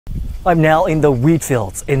I'm now in the wheat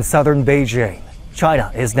fields in southern Beijing.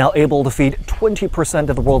 China is now able to feed 20%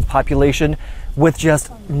 of the world's population with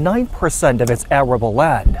just 9% of its arable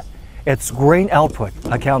land. Its grain output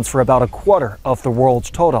accounts for about a quarter of the world's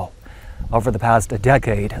total. Over the past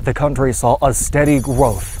decade, the country saw a steady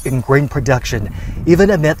growth in grain production, even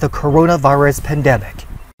amid the coronavirus pandemic.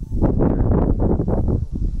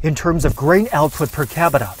 In terms of grain output per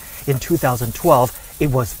capita, in 2012, it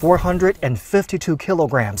was 452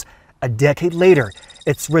 kilograms. A decade later,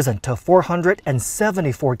 it's risen to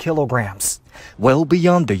 474 kilograms, well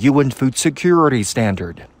beyond the UN food security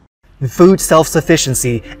standard. Food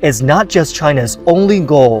self-sufficiency is not just China's only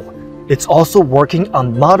goal. It's also working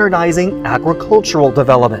on modernizing agricultural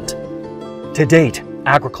development. To date,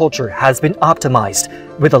 agriculture has been optimized,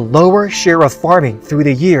 with a lower share of farming through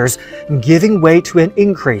the years giving way to an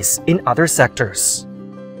increase in other sectors.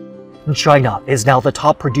 China is now the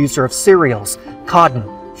top producer of cereals, cotton,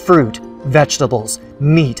 fruit, vegetables,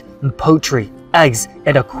 meat, poultry, eggs,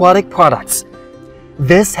 and aquatic products.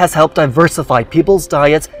 This has helped diversify people's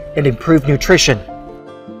diets and improve nutrition.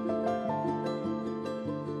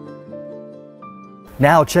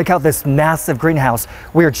 Now check out this massive greenhouse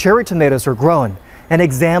where cherry tomatoes are grown, an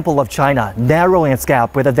example of China narrowing its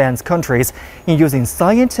gap with advanced countries in using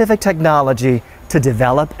scientific technology to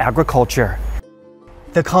develop agriculture.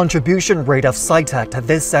 The contribution rate of sci-tech to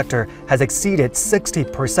this sector has exceeded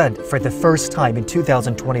 60% for the first time in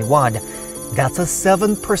 2021. That's a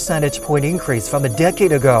 7 percentage point increase from a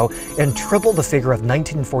decade ago and triple the figure of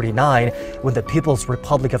 1949 when the People's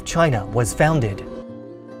Republic of China was founded.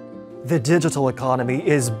 The digital economy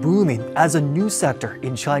is booming as a new sector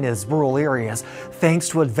in China's rural areas thanks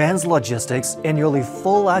to advanced logistics and nearly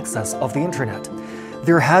full access of the internet.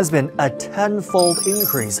 There has been a tenfold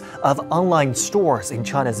increase of online stores in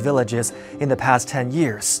China's villages in the past 10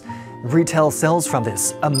 years. Retail sales from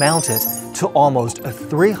this amounted to almost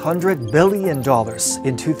 $300 billion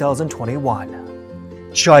in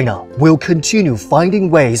 2021. China will continue finding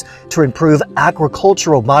ways to improve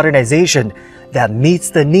agricultural modernization that meets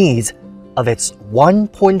the needs of its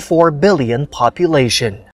 1.4 billion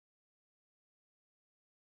population.